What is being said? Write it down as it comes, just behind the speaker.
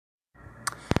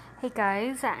Hey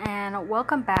guys, and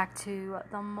welcome back to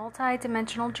the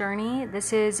Multidimensional Journey.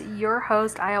 This is your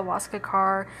host, Ayahuasca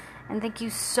Car, and thank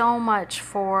you so much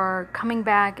for coming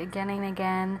back again and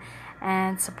again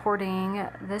and supporting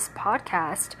this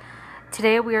podcast.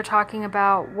 Today we are talking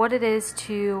about what it is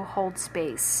to hold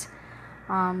space.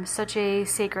 Such a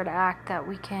sacred act that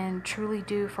we can truly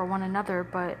do for one another,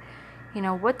 but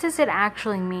what does it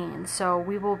actually mean? So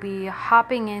we will be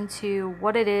hopping into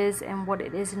what it is and what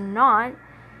it is not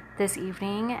this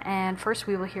evening, and first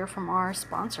we will hear from our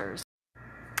sponsors.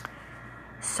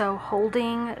 So,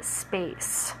 holding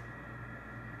space.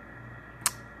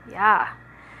 Yeah.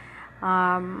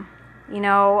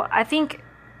 I think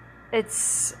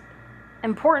it's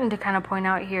important to kind of point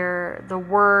out here the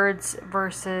words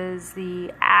versus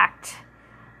the act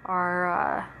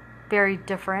are very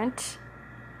different.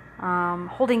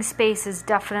 Holding space is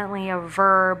definitely a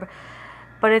verb,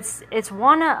 but it's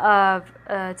one of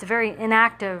it's a very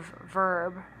inactive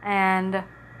verb, and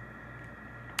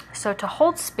so to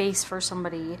hold space for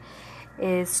somebody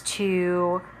is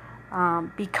to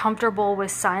be comfortable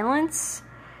with silence,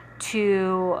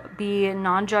 to be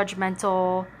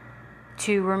non-judgmental,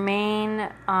 to remain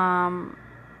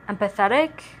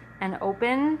empathetic and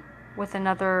open with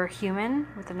another human,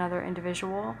 with another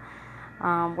individual,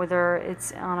 whether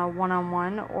it's on a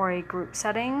one-on-one or a group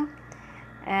setting.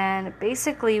 And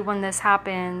basically when this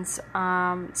happens,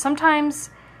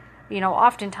 sometimes,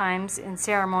 oftentimes in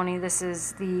ceremony, this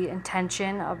is the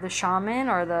intention of the shaman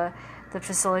or the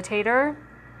facilitator.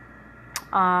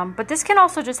 But this can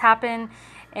also just happen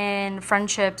in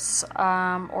friendships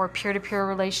or peer-to-peer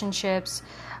relationships,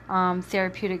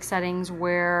 therapeutic settings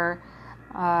where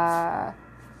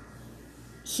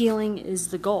healing is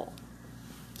the goal.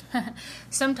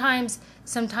 Sometimes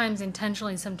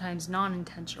intentionally, sometimes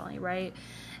non-intentionally, right?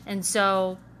 And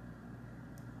so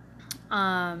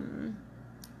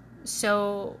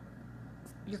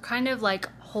you're kind of like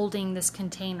holding this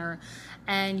container,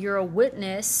 and you're a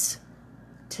witness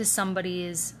to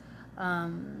somebody's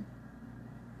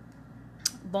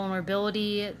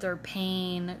vulnerability, their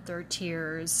pain, their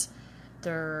tears,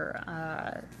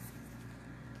 their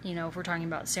if we're talking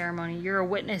about ceremony, you're a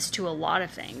witness to a lot of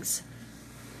things.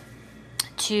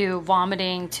 To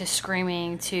vomiting, to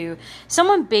screaming, to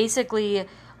someone basically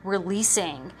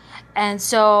releasing. And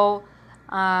so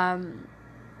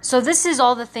this is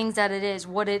all the things that it is.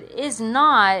 What it is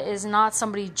not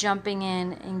somebody jumping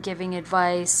in and giving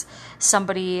advice,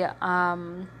 somebody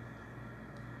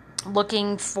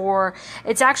looking for,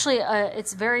 it's actually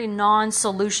it's very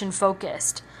non-solution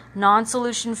focused,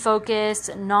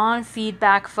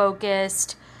 non-feedback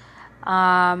focused.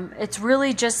 It's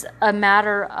really just a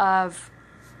matter of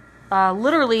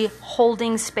literally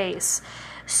holding space.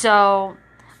 So,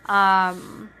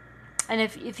 and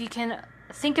if you can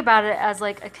think about it as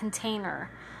like a container,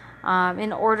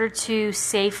 in order to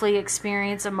safely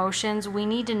experience emotions, we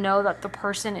need to know that the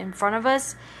person in front of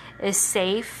us is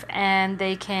safe, and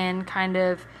they can kind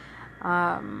of,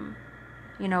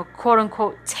 quote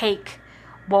unquote, take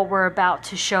what we're about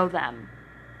to show them.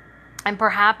 And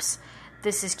perhaps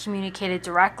this is communicated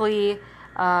directly,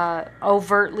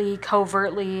 overtly,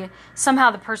 covertly.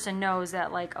 Somehow the person knows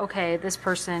that, like, okay, this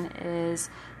person is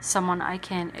someone I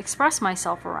can express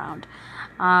myself around.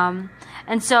 And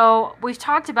so we've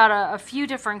talked about a few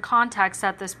different contexts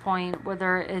at this point,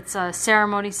 whether it's a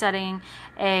ceremony setting,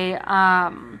 a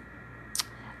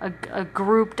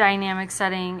group dynamic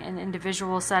setting, an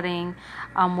individual setting,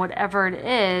 whatever it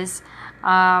is,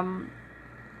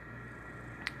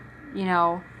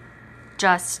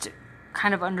 just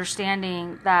kind of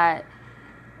understanding that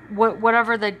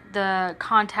whatever the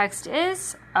context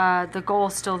is, the goal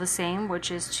is still the same, which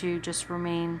is to just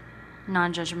remain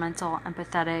non-judgmental,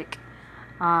 empathetic,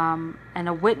 and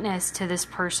a witness to this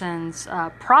person's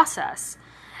process.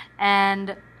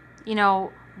 And,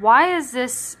 why is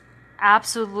this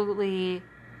absolutely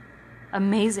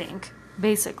amazing,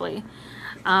 basically?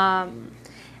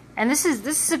 And this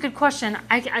is a good question.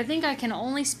 I think I can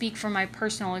only speak from my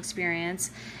personal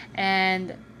experience,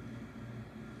 and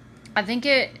I think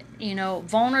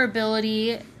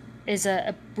vulnerability is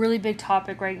a really big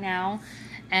topic right now,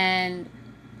 and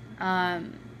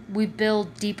we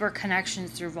build deeper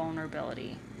connections through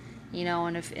vulnerability,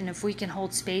 and if we can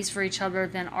hold space for each other,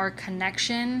 then our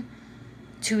connection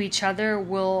to each other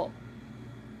will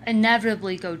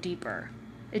inevitably go deeper.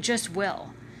 It just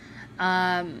will.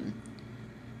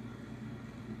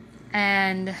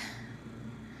 And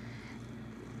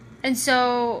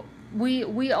so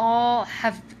we all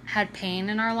have had pain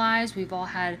in our lives. We've all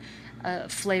had a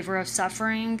flavor of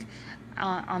suffering.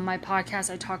 on my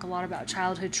podcast, I talk a lot about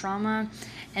childhood trauma.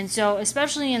 And so,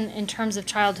 especially in terms of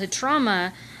childhood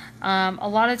trauma, a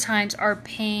lot of times our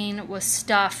pain was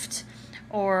stuffed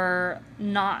or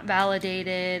not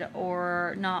validated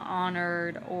or not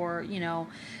honored, or,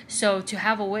 so to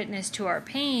have a witness to our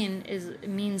pain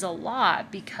means a lot,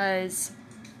 because,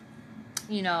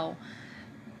 now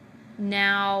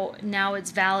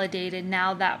it's validated.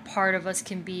 Now that part of us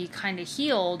can be kind of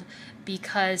healed,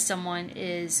 because someone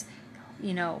is,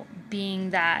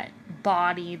 being that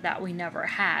body that we never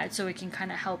had, so it can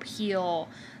kind of help heal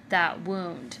that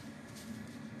wound.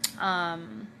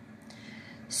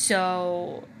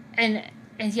 So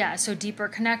deeper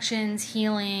connections,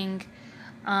 healing.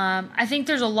 I think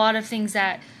there's a lot of things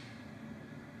that,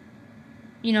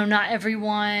 not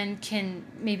everyone can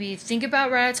maybe think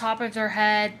about right at the top of their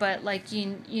head, but like,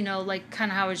 like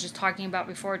kind of how I was just talking about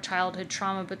before, childhood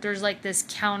trauma, but there's like this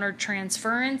counter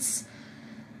transference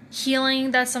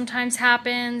healing that sometimes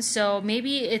happens. So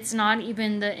maybe it's not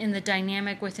even in the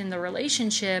dynamic within the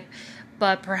relationship,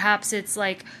 but perhaps it's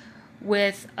like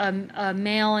with a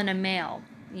male and a male,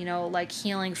 like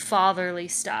healing fatherly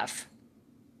stuff.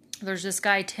 There's this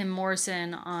guy, Tim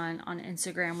Morrison, on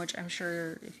Instagram, which I'm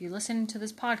sure if you listen to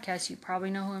this podcast, you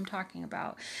probably know who I'm talking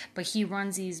about. But he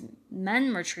runs these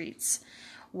men retreats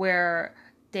where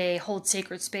they hold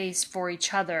sacred space for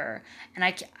each other. And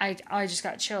I just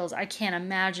got chills. I can't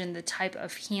imagine the type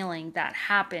of healing that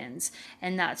happens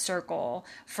in that circle.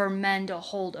 For men to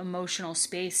hold emotional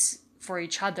space for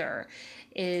each other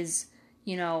is,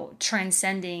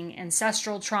 transcending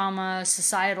ancestral trauma,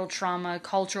 societal trauma,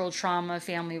 cultural trauma,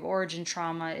 family of origin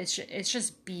trauma. It's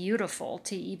just beautiful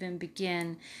to even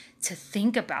begin to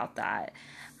think about that.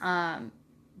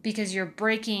 Because you're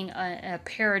breaking a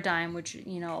paradigm, which,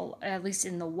 at least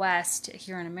in the West,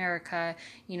 here in America,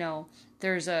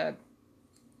 there's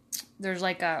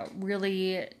like a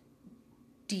really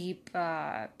deep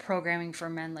programming for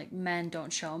men, like men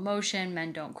don't show emotion,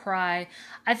 men don't cry.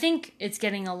 I think it's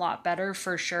getting a lot better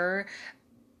for sure,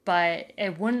 but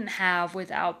it wouldn't have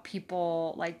without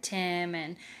people like Tim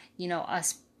and,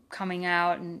 us coming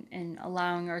out and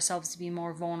allowing ourselves to be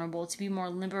more vulnerable, to be more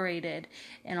liberated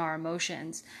in our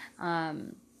emotions.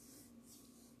 And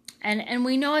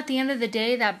we know at the end of the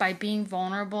day that by being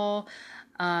vulnerable,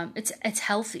 it's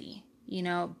healthy,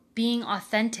 being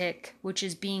authentic, which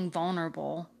is being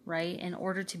vulnerable, right? In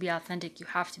order to be authentic, you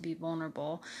have to be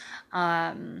vulnerable.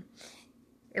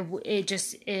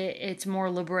 It's more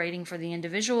liberating for the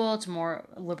individual. It's more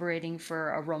liberating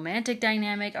for a romantic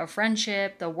dynamic, a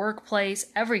friendship, the workplace,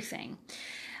 everything.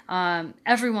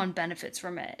 Everyone benefits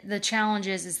from it. The challenge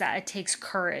is that it takes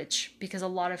courage, because a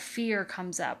lot of fear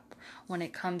comes up when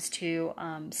it comes to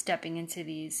stepping into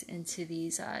these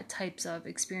types of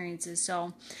experiences.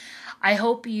 So I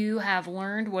hope you have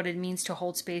learned what it means to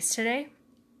hold space today.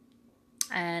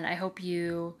 And I hope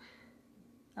you,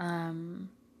 the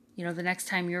next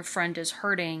time your friend is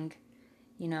hurting,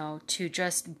 to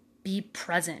just be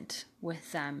present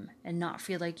with them and not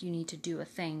feel like you need to do a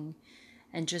thing,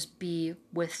 and just be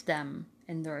with them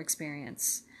in their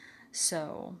experience.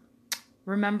 So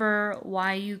remember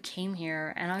why you came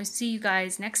here, and I'll see you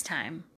guys next time.